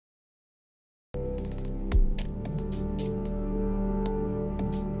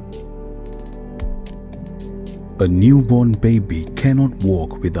A newborn baby cannot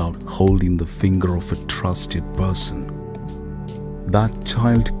walk without holding the finger of a trusted person. That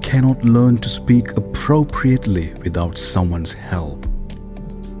child cannot learn to speak appropriately without someone's help.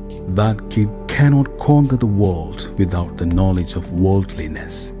 That kid cannot conquer the world without the knowledge of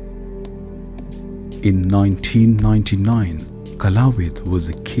worldliness. In 1999, Kalavid was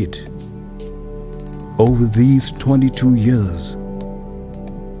a kid. Over these 22 years,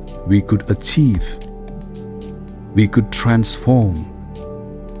 we could achieve, we could transform,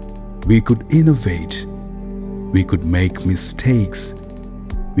 we could innovate, we could make mistakes,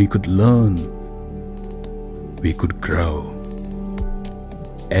 we could learn, we could grow.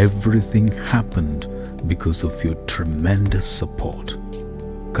 Everything happened because of your tremendous support.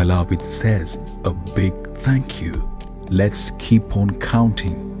 Kalavid says a big thank you. Let's keep on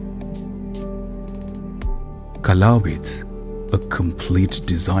counting. Kalavid, a complete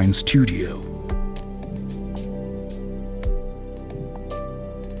design studio.